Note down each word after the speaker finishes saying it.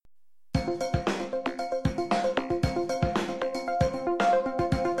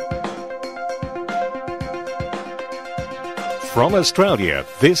From Australia,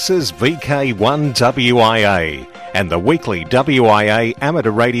 this is VK1WIA and the weekly WIA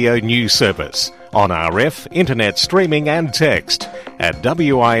amateur radio news service on RF, internet streaming and text at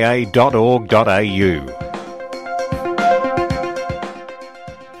wia.org.au.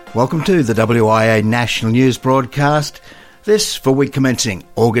 Welcome to the WIA National News Broadcast. This for week commencing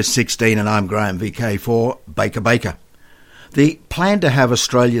August 16, and I'm Graham, VK4 Baker. The plan to have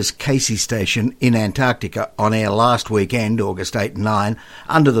Australia's Casey station in Antarctica on air last weekend, August 8 and 9,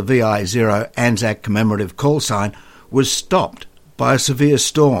 under the VI0 Anzac commemorative call sign, was stopped by a severe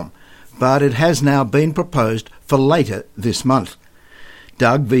storm, but it has now been proposed for later this month.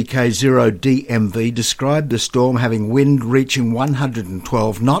 Doug, VK0DMV, described the storm having wind reaching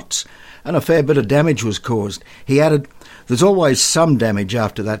 112 knots, and a fair bit of damage was caused. He added, "There's always some damage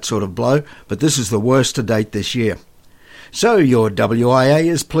after that sort of blow, but this is the worst to date this year." So your WIA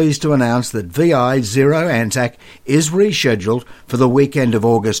is pleased to announce that VI0 Anzac is rescheduled for the weekend of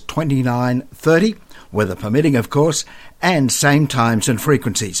August 29-30, weather permitting of course, and same times and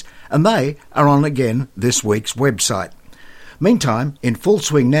frequencies, and they are on again this week's website. Meantime, in full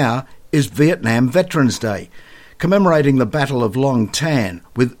swing now is Vietnam Veterans Day, commemorating the Battle of Long Tan,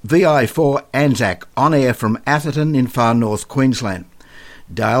 with VI4 Anzac on air from Atherton in far north Queensland.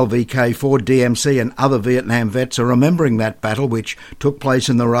 Dale, VK4DMC and other Vietnam vets are remembering that battle which took place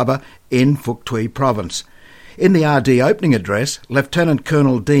in the rubber in Phuoc Tuy province. In the RD opening address, Lieutenant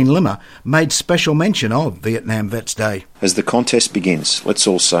Colonel Dean Limmer made special mention of Vietnam Vets Day. As the contest begins, let's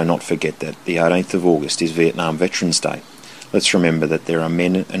also not forget that the 18th of August is Vietnam Veterans Day. Let's remember that there are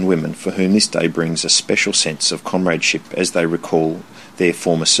men and women for whom this day brings a special sense of comradeship as they recall their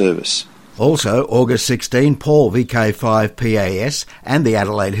former service. Also, August 16, Paul, VK5PAS and the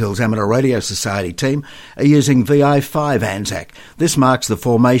Adelaide Hills Amateur Radio Society team are using VI5 Anzac. This marks the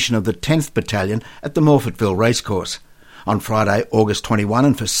formation of the 10th Battalion at the Morphettville Racecourse. On Friday, August 21,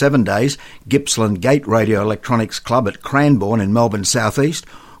 and for 7 days, Gippsland Gate Radio Electronics Club at Cranbourne in Melbourne South East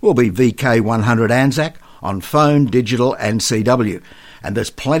will be VK100 Anzac on phone, digital and CW. And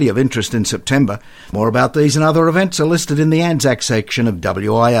there's plenty of interest in September. More about these and other events are listed in the Anzac section of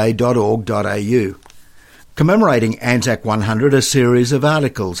wia.org.au. Commemorating Anzac 100, a series of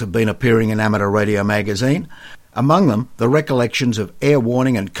articles have been appearing in Amateur Radio magazine. Among them, the recollections of air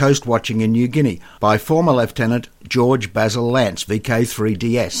warning and coast watching in New Guinea by former Lieutenant George Basil Lance,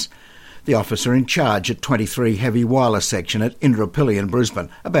 VK3DS, the officer in charge at 23 Heavy Wireless Section at Indooroopilly in Brisbane,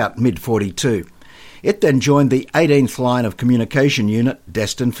 about mid-42. It then joined the 18th Line of Communication Unit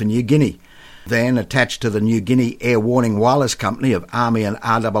destined for New Guinea. Then, attached to the New Guinea Air Warning Wireless Company of Army and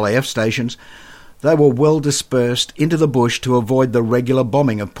RAAF stations, they were well dispersed into the bush to avoid the regular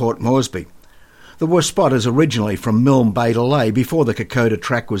bombing of Port Moresby. There were spotters originally from Milne Bay to Lae before the Kokoda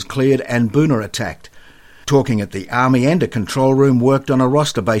track was cleared and Boonah attacked. Talking at the Army and a control room worked on a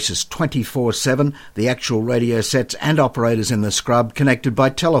roster basis 24/7, the actual radio sets and operators in the scrub connected by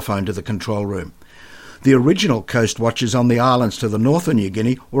telephone to the control room. The original coast watches on the islands to the north of New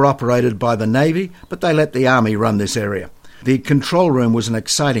Guinea were operated by the Navy, but they let the Army run this area. The control room was an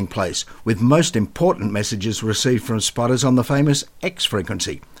exciting place, with most important messages received from spotters on the famous X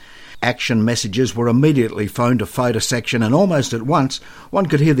frequency. Action messages were immediately phoned to fighter section, and almost at once one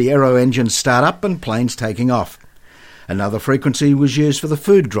could hear the aero engines start up and planes taking off. Another frequency was used for the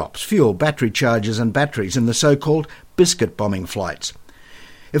food drops, fuel, battery charges and batteries in the so-called biscuit bombing flights.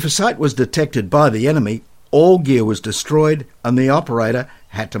 If a site was detected by the enemy, all gear was destroyed and the operator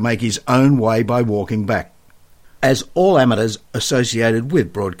had to make his own way by walking back. As all amateurs associated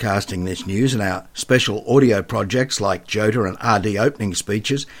with broadcasting this news and our special audio projects like JOTA and RD opening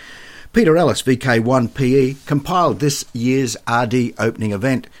speeches, Peter Ellis, VK1PE, compiled this year's RD opening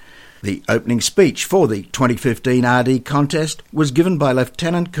event. The opening speech for the 2015 RD contest was given by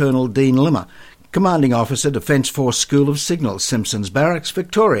Lieutenant Colonel Dean Limmer, Commanding Officer, Defence Force School of Signals, Simpsons Barracks,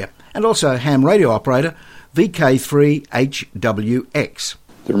 Victoria, and also ham radio operator, VK3HWX.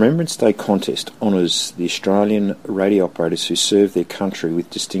 The Remembrance Day contest honours the Australian radio operators who served their country with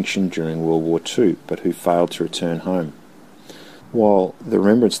distinction during World War II, but who failed to return home. While the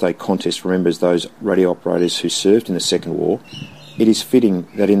Remembrance Day contest remembers those radio operators who served in the Second War, it is fitting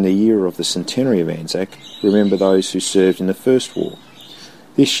that in the year of the centenary of Anzac, remember those who served in the First War.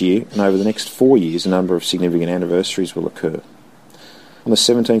 This year, and over the next 4 years, a number of significant anniversaries will occur. On the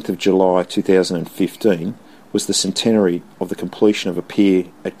 17th of July 2015 was the centenary of the completion of a pier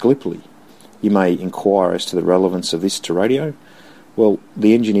at Gallipoli. You may inquire as to the relevance of this to radio. Well,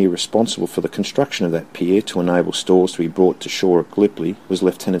 the engineer responsible for the construction of that pier to enable stores to be brought to shore at Gallipoli was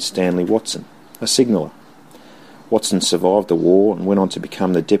Lieutenant Stanley Watson, a signaller. Watson survived the war and went on to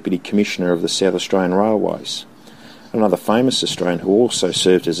become the Deputy Commissioner of the South Australian Railways. Another famous Australian who also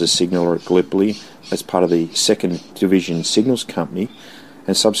served as a signaller at Gallipoli as part of the 2nd Division Signals Company,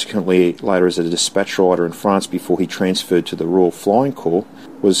 and subsequently later as a dispatch rider in France before he transferred to the Royal Flying Corps,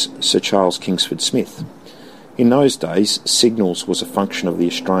 was Sir Charles Kingsford Smith. In those days, signals was a function of the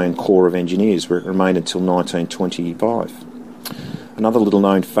Australian Corps of Engineers, where it remained until 1925. Another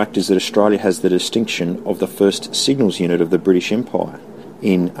little-known fact is that Australia has the distinction of the first signals unit of the British Empire.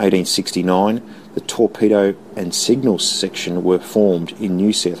 In 1869, the torpedo and signals section were formed in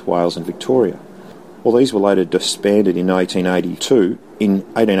New South Wales and Victoria. While these were later disbanded in 1882, in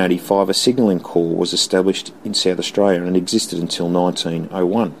 1885 a signalling corps was established in South Australia and existed until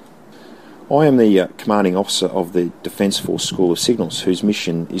 1901. I am the commanding officer of the Defence Force School of Signals, whose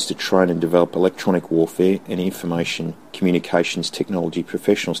mission is to train and develop electronic warfare and information communications technology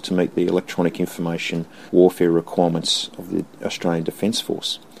professionals to meet the electronic information warfare requirements of the Australian Defence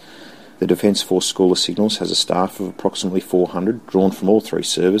Force. The Defence Force School of Signals has a staff of approximately 400, drawn from all 3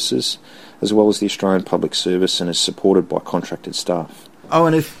 services, as well as the Australian Public Service, and is supported by contracted staff. Oh,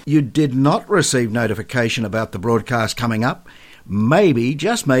 and if you did not receive notification about the broadcast coming up, maybe,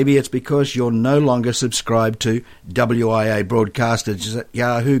 just maybe, it's because you're no longer subscribed to WIA Broadcasters at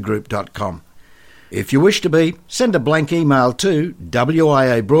yahoogroup.com. If you wish to be, send a blank email to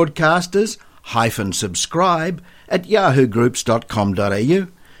wiabroadcasters-subscribe at yahoogroups.com.au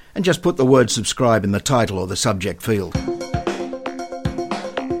and just put the word subscribe in the title or the subject field.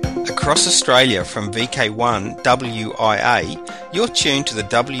 Across Australia from VK1 WIA, you're tuned to the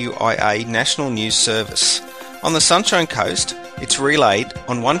WIA National News Service. On the Sunshine Coast, it's relayed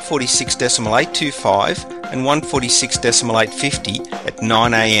on 146.825 and 146.850 at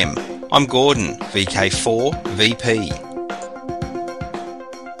 9 a.m. I'm Gordon, VK4 VP.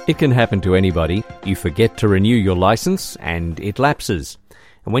 It can happen to anybody. You forget to renew your licence and it lapses.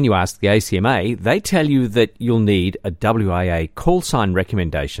 And when you ask the ACMA, they tell you that you'll need a WIA call sign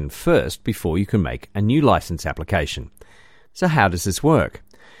recommendation first before you can make a new licence application. So how does this work?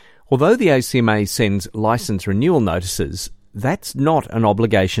 Although the ACMA sends licence renewal notices, that's not an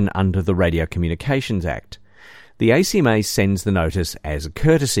obligation under the Radio Communications Act. The ACMA sends the notice as a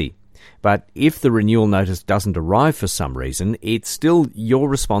courtesy, but if the renewal notice doesn't arrive for some reason, it's still your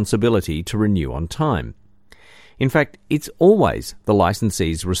responsibility to renew on time. In fact, it's always the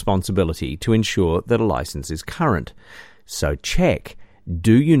licensee's responsibility to ensure that a licence is current. So check,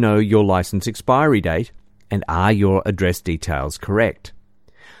 do you know your licence expiry date, and are your address details correct?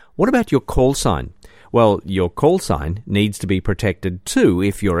 What about your call sign? Well, your call sign needs to be protected too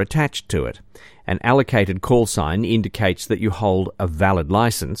if you're attached to it. An allocated call sign indicates that you hold a valid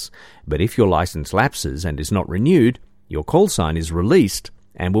licence, but if your licence lapses and is not renewed, your call sign is released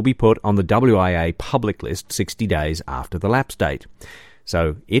and will be put on the WIA public list 60 days after the lapse date.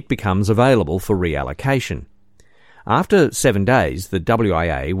 So it becomes available for reallocation. After 7 days, the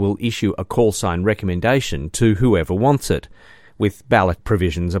WIA will issue a call sign recommendation to whoever wants it, with ballot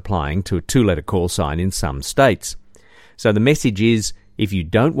provisions applying to a 2-letter call sign in some states. So the message is, if you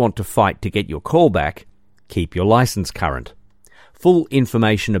don't want to fight to get your call back, keep your licence current. Full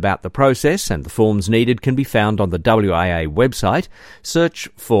information about the process and the forms needed can be found on the WIA website. Search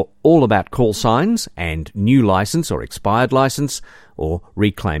for All About Call Signs and New Licence or Expired Licence, or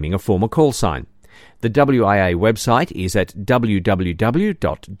Reclaiming a Former Call Sign. The WIA website is at www.wia.org.au,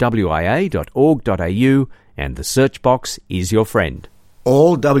 and the search box is your friend.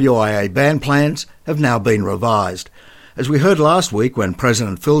 All WIA band plans have now been revised. As we heard last week when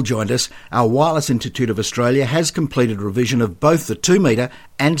President Phil joined us, our Wireless Institute of Australia has completed revision of both the 2-metre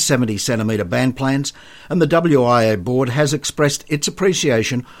and 70cm band plans, and the WIA board has expressed its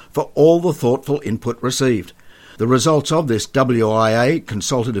appreciation for all the thoughtful input received. The results of this WIA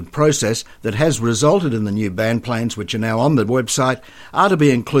consultative process that has resulted in the new band plans, which are now on the website, are to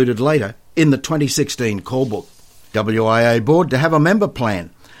be included later in the 2016 call book. WIA board to have a member plan.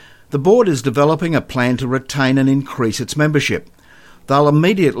 The board is developing a plan to retain and increase its membership. They'll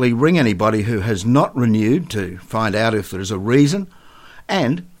immediately ring anybody who has not renewed to find out if there's a reason,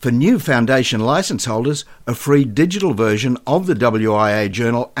 and for new foundation licence holders, a free digital version of the WIA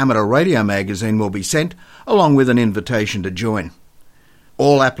Journal Amateur Radio magazine will be sent, along with an invitation to join.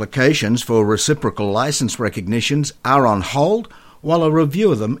 All applications for reciprocal licence recognitions are on hold, while a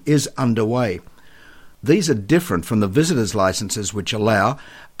review of them is underway. These are different from the visitors' licences, which allow,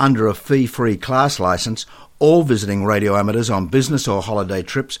 under a fee-free class licence, all visiting radio amateurs on business or holiday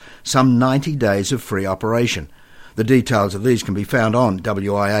trips some 90 days of free operation. The details of these can be found on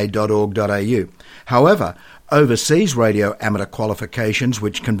wia.org.au. However, overseas radio amateur qualifications,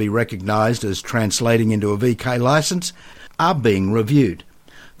 which can be recognised as translating into a VK licence, are being reviewed.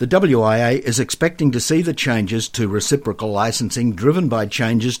 The WIA is expecting to see the changes to reciprocal licensing driven by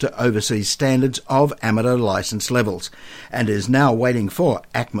changes to overseas standards of amateur licence levels, and is now waiting for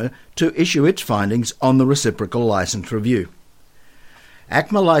ACMA to issue its findings on the reciprocal licence review.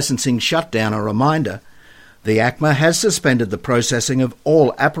 ACMA licensing shutdown a reminder. The ACMA has suspended the processing of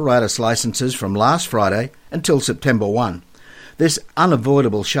all apparatus licences from last Friday until September 1. This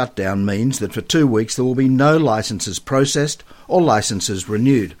unavoidable shutdown means that for 2 weeks there will be no licences processed or licences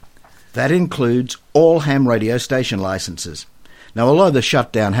renewed. That includes all ham radio station licences. Now, although the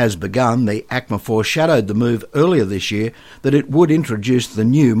shutdown has begun, the ACMA foreshadowed the move earlier this year that it would introduce the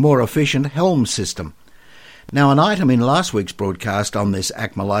new, more efficient Helm system. Now, an item in last week's broadcast on this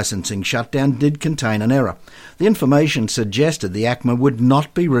ACMA licensing shutdown did contain an error. The information suggested the ACMA would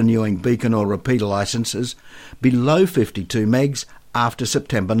not be renewing beacon or repeater licences below 52 megs after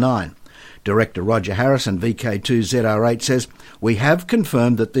September 9. Director Roger Harrison, VK2ZR8, says, "We have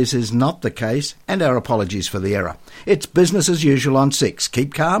confirmed that this is not the case and our apologies for the error. It's business as usual on 6.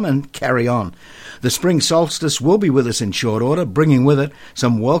 Keep calm and carry on." The spring solstice will be with us in short order, bringing with it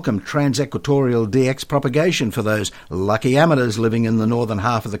some welcome trans-equatorial DX propagation for those lucky amateurs living in the northern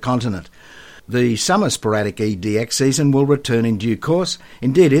half of the continent. The summer sporadic EDX season will return in due course.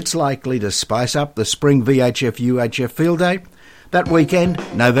 Indeed, it's likely to spice up the spring VHF-UHF field day. That weekend,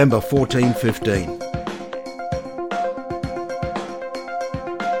 November 14-15.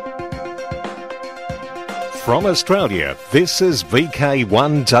 From Australia, this is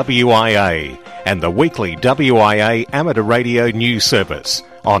VK1WIA and the weekly WIA amateur radio news service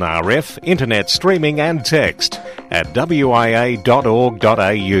on RF, internet streaming and text at wia.org.au.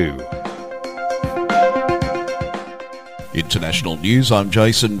 International news, I'm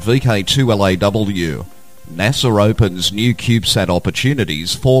Jason, VK2LAW. NASA opens new CubeSat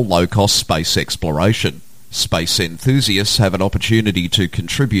opportunities for low-cost space exploration. Space enthusiasts have an opportunity to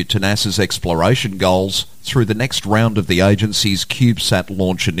contribute to NASA's exploration goals through the next round of the agency's CubeSat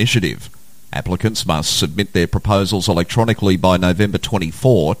launch initiative. Applicants must submit their proposals electronically by November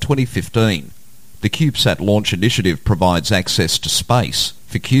 24, 2015. The CubeSat launch initiative provides access to space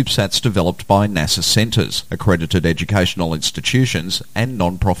for CubeSats developed by NASA centres, accredited educational institutions and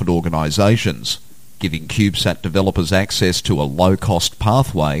non-profit organisations, giving CubeSat developers access to a low-cost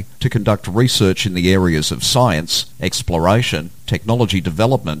pathway to conduct research in the areas of science, exploration, technology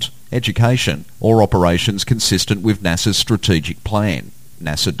development, education, or operations consistent with NASA's strategic plan.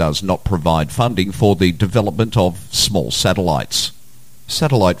 NASA does not provide funding for the development of small satellites.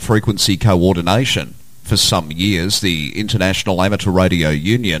 Satellite frequency coordination. For some years, the International Amateur Radio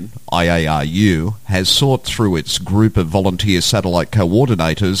Union, IARU, has sought through its group of volunteer satellite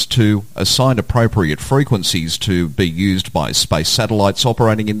coordinators to assign appropriate frequencies to be used by space satellites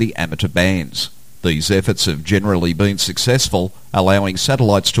operating in the amateur bands. These efforts have generally been successful, allowing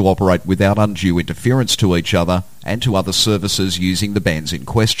satellites to operate without undue interference to each other and to other services using the bands in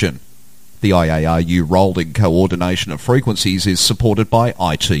question. The IARU role in coordination of frequencies is supported by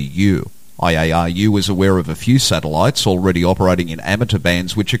ITU. IARU is aware of a few satellites already operating in amateur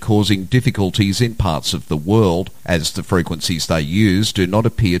bands which are causing difficulties in parts of the world, as the frequencies they use do not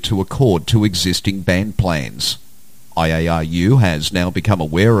appear to accord to existing band plans. IARU has now become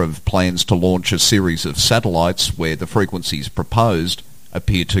aware of plans to launch a series of satellites where the frequencies proposed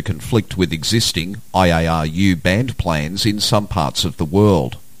appear to conflict with existing IARU band plans in some parts of the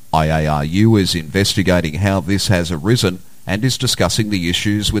world. IARU is investigating how this has arisen and is discussing the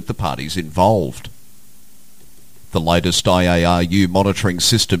issues with the parties involved. The latest IARU monitoring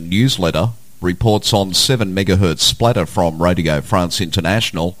system newsletter reports on 7 MHz splatter from Radio France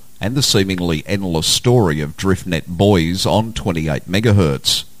International and the seemingly endless story of DriftNet buoys on 28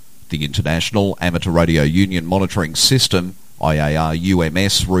 MHz. The International Amateur Radio Union monitoring system,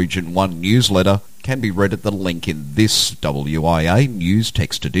 IARU-MS Region 1 newsletter, can be read at the link in this WIA News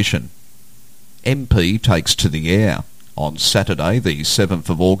Text Edition. MP takes to the air. On Saturday, the 7th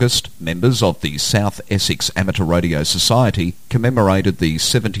of August, members of the South Essex Amateur Radio Society commemorated the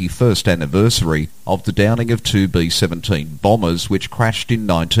 71st anniversary of the downing of 2 B-17 bombers which crashed in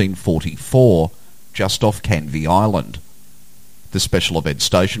 1944 just off Canvey Island. The special event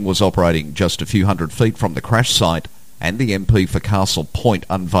station was operating just a few hundred feet from the crash site, and the MP for Castle Point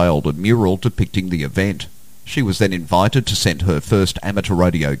unveiled a mural depicting the event. She was then invited to send her first amateur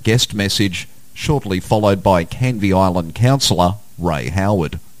radio guest message, shortly followed by Canvey Island councillor Ray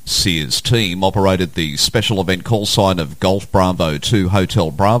Howard. Sears' team operated the special event call sign of Golf Bravo 2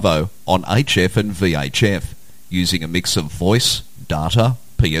 Hotel Bravo on HF and VHF, using a mix of voice, data,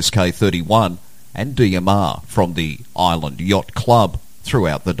 PSK31 and DMR from the Island Yacht Club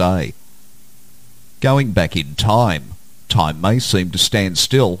throughout the day. Going back in time, Time may seem to stand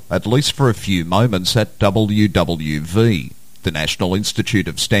still, at least for a few moments, at WWV, the National Institute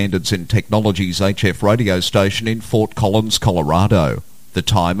of Standards and Technology's HF radio station in Fort Collins, Colorado. The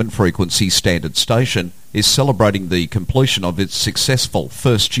time and frequency standard station is celebrating the completion of its successful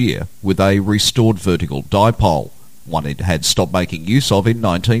first year with a restored vertical dipole, one it had stopped making use of in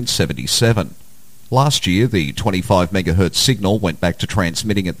 1977. Last year, the 25 MHz signal went back to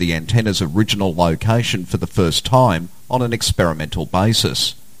transmitting at the antenna's original location for the first time on an experimental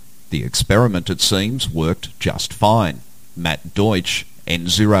basis. The experiment, it seems, worked just fine. Matt Deutsch,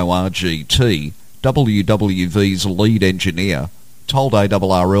 N0RGT, WWV's lead engineer, told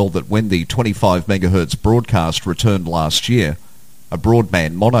ARRL that when the 25 MHz broadcast returned last year, a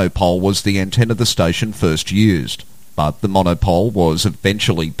broadband monopole was the antenna the station first used, but the monopole was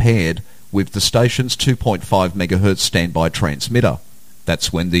eventually paired with the station's 2.5 MHz standby transmitter.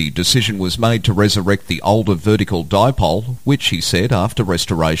 That's when the decision was made to resurrect the older vertical dipole, which, he said, after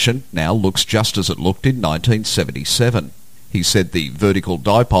restoration, now looks just as it looked in 1977. He said the vertical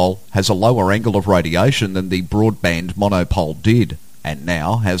dipole has a lower angle of radiation than the broadband monopole did, and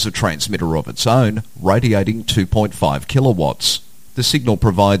now has a transmitter of its own, radiating 2.5 kilowatts. The signal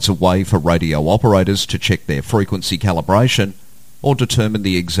provides a way for radio operators to check their frequency calibration or determine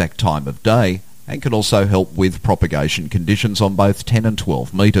the exact time of day, and can also help with propagation conditions on both 10 and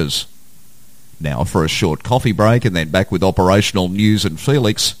 12 metres. Now for a short coffee break and then back with operational news and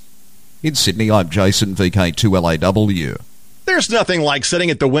Felix. In Sydney, I'm Jason, VK2LAW. There's nothing like sitting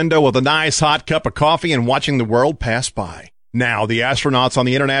at the window with a nice hot cup of coffee and watching the world pass by. Now the astronauts on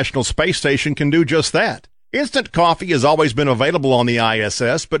the International Space Station can do just that. Instant coffee has always been available on the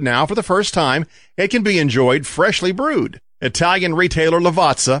ISS, but now for the first time, it can be enjoyed freshly brewed. Italian retailer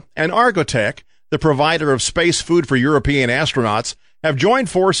Lavazza and Argotec, the provider of space food for European astronauts, have joined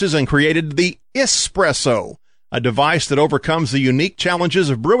forces and created the Espresso, a device that overcomes the unique challenges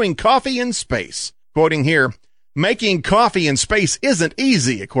of brewing coffee in space. Quoting here, "Making coffee in space isn't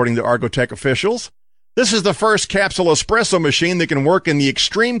easy," according to Argotec officials. "This is the first capsule espresso machine that can work in the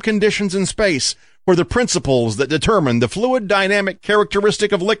extreme conditions in space, where the principles that determine the fluid dynamic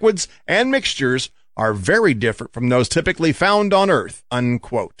characteristic of liquids and mixtures are very different from those typically found on Earth,"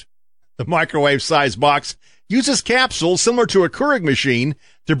 unquote. The microwave-sized box uses capsules similar to a Keurig machine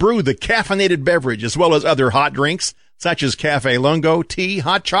to brew the caffeinated beverage, as well as other hot drinks, such as Cafe Lungo, tea,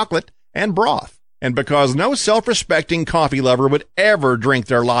 hot chocolate, and broth. And because no self-respecting coffee lover would ever drink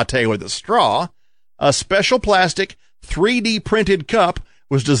their latte with a straw, a special plastic 3D printed cup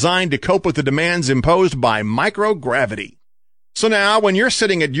was designed to cope with the demands imposed by microgravity. So now, when you're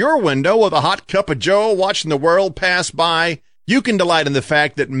sitting at your window with a hot cup of joe watching the world pass by, you can delight in the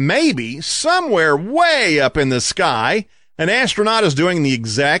fact that maybe, somewhere way up in the sky, an astronaut is doing the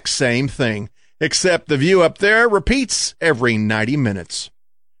exact same thing, except the view up there repeats every 90 minutes.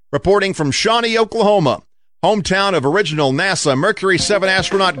 Reporting from Shawnee, Oklahoma, hometown of original NASA Mercury 7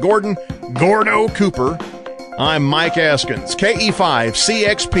 astronaut Gordo Cooper, I'm Mike Askins,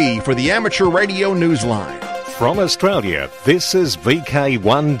 KE5CXP for the Amateur Radio Newsline. From Australia, this is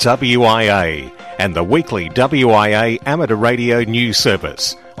VK1WIA and the weekly WIA amateur radio news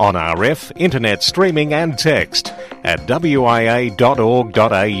service on RF, internet streaming and text at wia.org.au.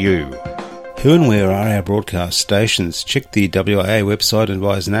 Who and where are our broadcast stations? Check the WIA website and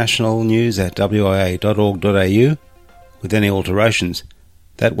advise national news at wia.org.au with any alterations.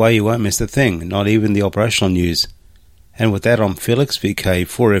 That way you won't miss a thing, not even the operational news. And with that, I'm Felix,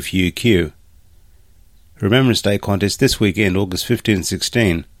 VK4FUQ. Remembrance Day contest this weekend, August 15 and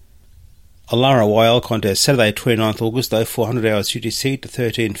 16. Alara YL contest, Saturday 29th August, 0400 hours UTC to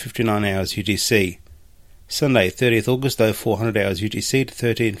 13:59 hours UTC. Sunday 30th August, 0400 hours UTC to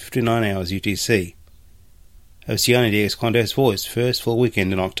 13:59 hours UTC. Oceania DX contest voice, first full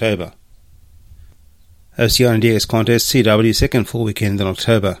weekend in October. Oceania DX contest CW, second full weekend in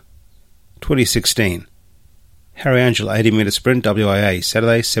October. 2016. Harry Angel 80 metre sprint WIA,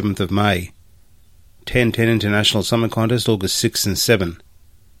 Saturday 7th of May. 1010 International Summer Contest, August 6 and 7.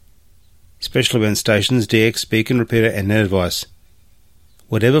 Special event stations, DX, Beacon, Repeater and Net Advice.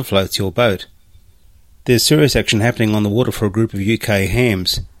 Whatever floats your boat. There's serious action happening on the water for a group of UK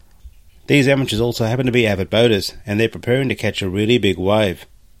hams. These amateurs also happen to be avid boaters, and they're preparing to catch a really big wave.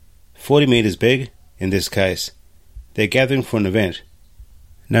 40 metres big, in this case. They're gathering for an event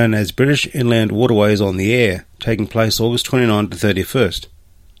known as British Inland Waterways on the Air, taking place August 29 to 31st.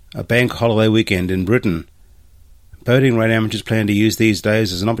 A bank holiday weekend in Britain. Boating rate amateurs plan to use these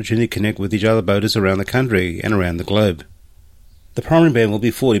days as an opportunity to connect with each other boaters around the country and around the globe. The primary band will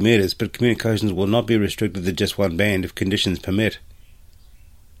be 40 metres, but communications will not be restricted to just one band if conditions permit.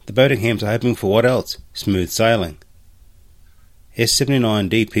 The boating hams are hoping for what else? Smooth sailing.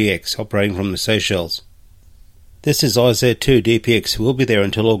 S79DPX operating from the Seychelles. This is IZ2 DPX who will be there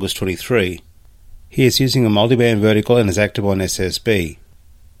until August 23. He is using a multiband vertical and is active on SSB.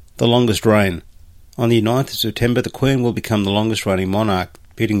 The longest reign. On the 9th of September, the Queen will become the longest reigning monarch,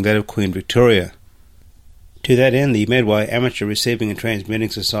 beating that of Queen Victoria. To that end, the Medway Amateur Receiving and Transmitting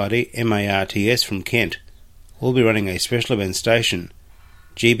Society, MARTS from Kent, will be running a special event station,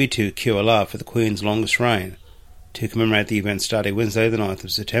 GB2QLR, for the Queen's longest reign, to commemorate the event starting Wednesday the 9th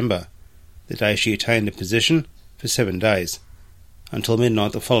of September, the day she attained the position, for 7 days, until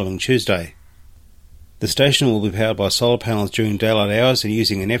midnight the following Tuesday. The station will be powered by solar panels during daylight hours and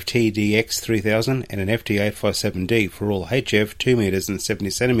using an FTDX 3000 and an FT857D for all HF 2 meters and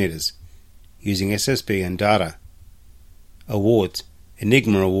 70 centimeters, using SSB and data. Awards.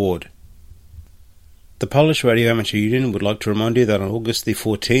 Enigma Award. The Polish Radio Amateur Union would like to remind you that on August the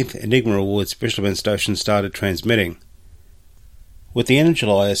 14th, Enigma Award special event station started transmitting. With the end of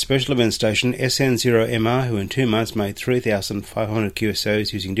July, a special event station, SN0MR, who in 2 months made 3,500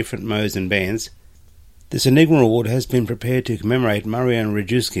 QSOs using different modes and bands. This Enigma Award has been prepared to commemorate Marian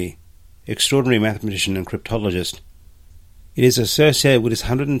Rejewski, extraordinary mathematician and cryptologist. It is associated with his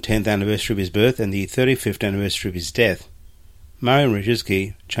 110th anniversary of his birth and the 35th anniversary of his death. Marian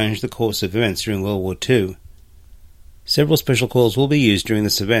Rejewski changed the course of events during World War II. Several special calls will be used during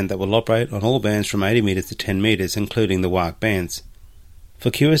this event that will operate on all bands from 80 meters to 10 meters, including the WARC bands. For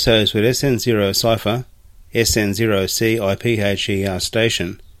QSOs with SN0 Cipher, SN0C IPHER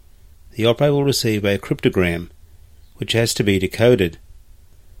station, the operator will receive a cryptogram, which has to be decoded.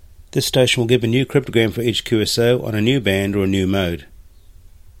 This station will give a new cryptogram for each QSO on a new band or a new mode.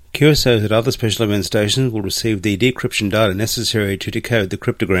 QSOs at other special event stations will receive the decryption data necessary to decode the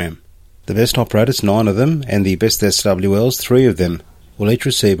cryptogram. The best operators, 9 of them, and the best SWLs, 3 of them, will each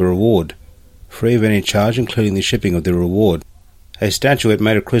receive a reward, free of any charge including the shipping of the reward. A statuette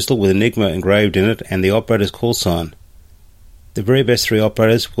made of crystal with Enigma engraved in it and the operator's call sign. The very best 3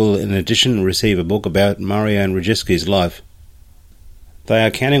 operators will in addition receive a book about Marian Rejewski's life. They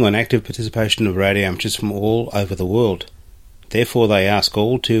are counting on active participation of radio amateurs from all over the world. Therefore they ask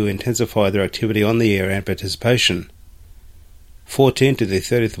all to intensify their activity on the air and participation. 14th to the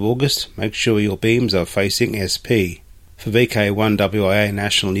 30th of August, make sure your beams are facing SP. For VK1WIA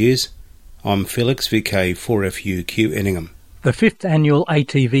National News, I'm Felix, VK4FUQ Enningham. The 5th annual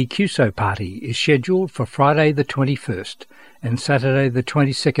ATV QSO party is scheduled for Friday the 21st and Saturday the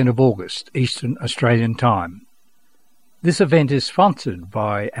 22nd of August, Eastern Australian Time. This event is sponsored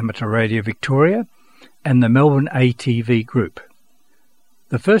by Amateur Radio Victoria and the Melbourne ATV Group.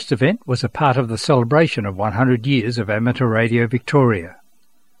 The first event was a part of the celebration of 100 years of Amateur Radio Victoria.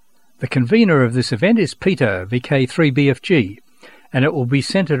 The convener of this event is Peter, VK3BFG, and it will be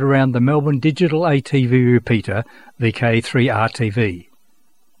centred around the Melbourne Digital ATV repeater, VK3RTV.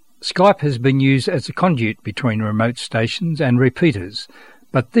 Skype has been used as a conduit between remote stations and repeaters,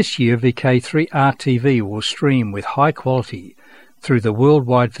 but this year VK3RTV will stream with high quality through the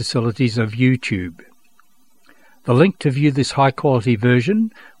worldwide facilities of YouTube. The link to view this high-quality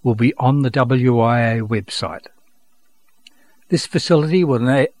version will be on the WIA website. This facility will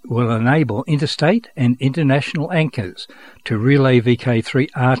enable interstate and international anchors to relay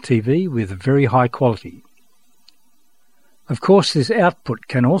VK3RTV with very high quality. Of course, this output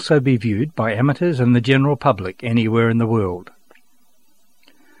can also be viewed by amateurs and the general public anywhere in the world.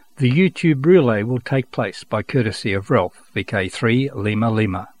 The YouTube relay will take place by courtesy of Ralph, VK3 Lima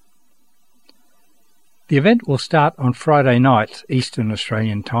Lima. The event will start on Friday night, Eastern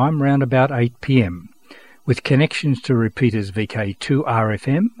Australian Time, round about 8 p.m, with connections to repeaters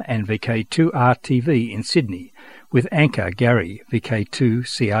VK2RFM and VK2RTV in Sydney, with anchor Gary,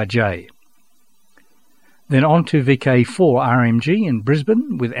 VK2CRJ. Then on to VK4RMG in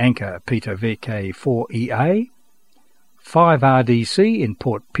Brisbane, with anchor Peter, VK4EA, 5RDC in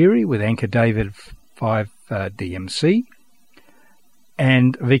Port Pirie, with anchor David, 5DMC,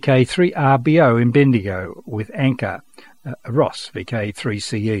 and VK3RBO in Bendigo with anchor Ross,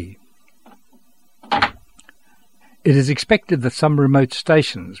 VK3CE. It is expected that some remote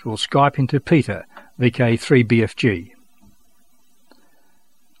stations will Skype into Peter, VK3BFG.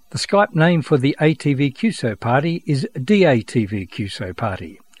 The Skype name for the ATV QSO party is DATV QSO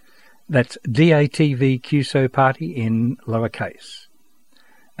party. That's DATV QSO party in lowercase.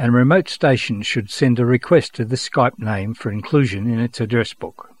 And remote stations should send a request to the Skype name for inclusion in its address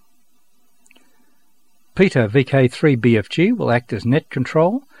book. Peter, VK3BFG, will act as net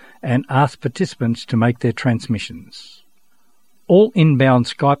control and ask participants to make their transmissions. All inbound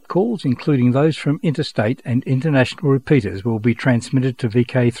Skype calls, including those from interstate and international repeaters, will be transmitted to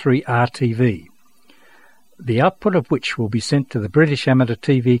VK3RTV. the output of which will be sent to the British Amateur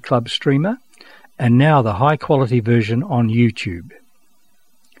TV Club streamer, and now the high-quality version on YouTube.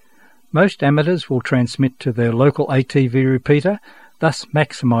 Most amateurs will transmit to their local ATV repeater, thus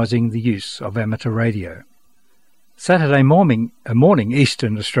maximising the use of amateur radio. Saturday morning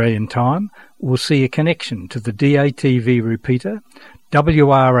Eastern Australian Time will see a connection to the DATV repeater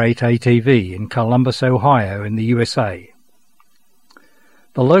WR8ATV in Columbus, Ohio in the USA.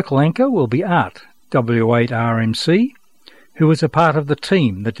 The local anchor will be Art, W8RMC, who is a part of the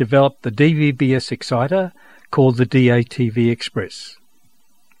team that developed the DVBS exciter called the DATV Express.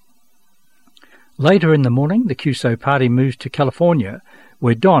 Later in the morning, the QSO party moves to California,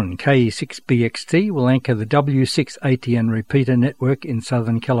 where Don KE6BXT will anchor the W6ATN repeater network in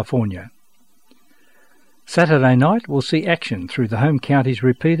Southern California. Saturday night will see action through the home county's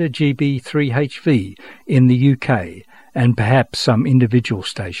repeater GB3HV in the UK and perhaps some individual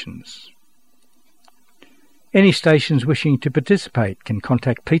stations. Any stations wishing to participate can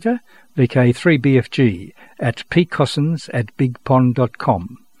contact Peter, VK3BFG, at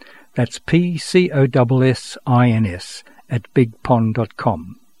pcossins@bigpond.com. That's PCOSSINS at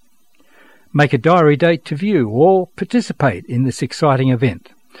bigpond.com. Make a diary date to view or participate in this exciting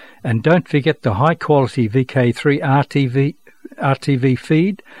event. And don't forget the high-quality VK3 RTV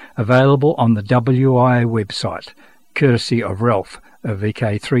feed available on the WIA website, courtesy of Ralph of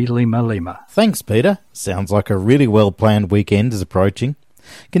VK3 Lima Lima. Thanks, Peter. Sounds like a really well-planned weekend is approaching.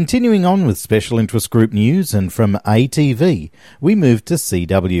 Continuing on with Special Interest Group news, and from ATV, we move to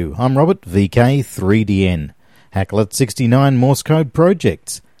CW. I'm Robert, VK3DN. Hacklet 69 Morse Code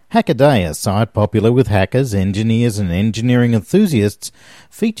Projects. Hackaday, a site popular with hackers, engineers and engineering enthusiasts,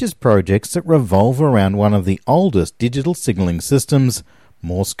 features projects that revolve around one of the oldest digital signalling systems,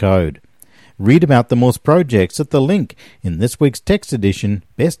 Morse code. Read about the Morse projects at the link in this week's text edition,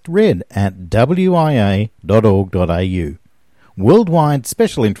 best read at wia.org.au. Worldwide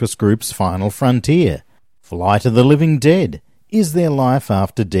Special Interest Group's Final Frontier. Flight of the Living Dead. Is there life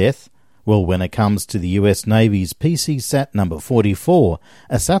after death? Well, when it comes to the US Navy's PC-SAT number 44,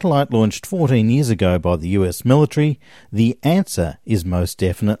 a satellite launched 14 years ago by the US military, the answer is most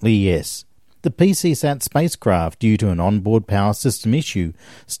definitely yes. The PC-SAT spacecraft, due to an onboard power system issue,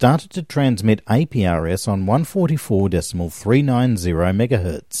 started to transmit APRS on 144.390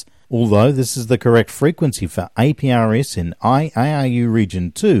 MHz. Although this is the correct frequency for APRS in IARU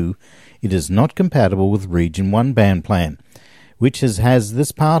Region 2, it is not compatible with Region 1 band plan, which has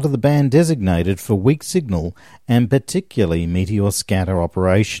this part of the band designated for weak signal and particularly meteor scatter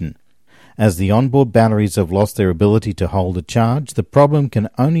operation. As the onboard batteries have lost their ability to hold a charge, the problem can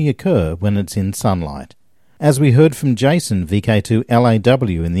only occur when it's in sunlight. As we heard from Jason,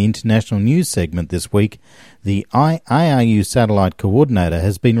 VK2LAW, in the international news segment this week, the IARU satellite coordinator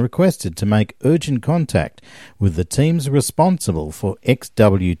has been requested to make urgent contact with the teams responsible for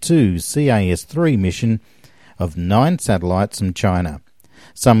XW2 CAS3 mission of 9 satellites from China.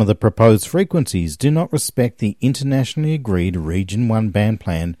 Some of the proposed frequencies do not respect the internationally agreed Region 1 band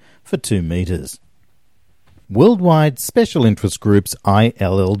plan for 2 meters. Worldwide Special Interest Groups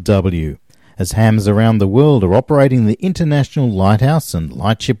ILLW. As hams around the world are operating the International Lighthouse and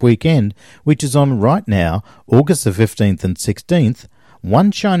Lightship Weekend, which is on right now, August the 15th and 16th,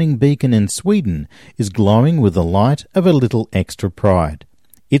 one shining beacon in Sweden is glowing with the light of a little extra pride.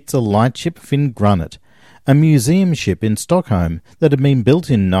 It's a lightship Fingrannet, a museum ship in Stockholm that had been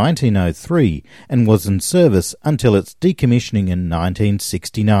built in 1903 and was in service until its decommissioning in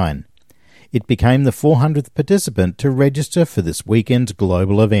 1969. It became the 400th participant to register for this weekend's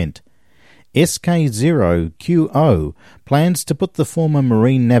global event. SK0QO plans to put the former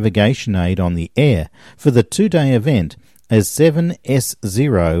Marine Navigation Aid on the air for the 2-day event as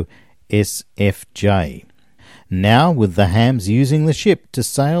 7S0SFJ. Now, with the hams using the ship to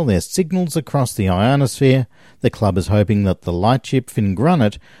sail their signals across the ionosphere, the club is hoping that the lightship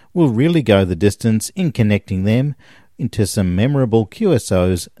Fingrannet will really go the distance in connecting them into some memorable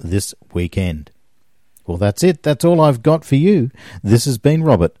QSOs this weekend. Well, that's it. That's all I've got for you. This has been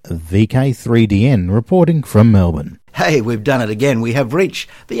Robert, VK3DN, reporting from Melbourne. Hey, we've done it again. We have reached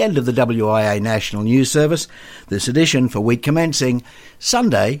the end of the WIA National News Service, this edition for week commencing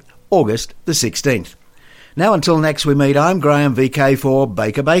Sunday, August the 16th. Now until next we meet, I'm Graham, VK4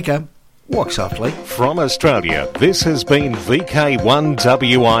 Baker Baker. Walk softly. From Australia, this has been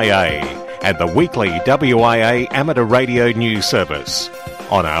VK1WIA and the weekly WIA Amateur Radio News Service.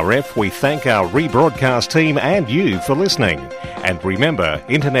 On RF, we thank our rebroadcast team and you for listening. And remember,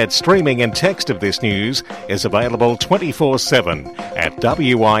 internet streaming and text of this news is available 24/7 at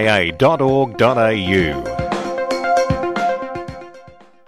wia.org.au.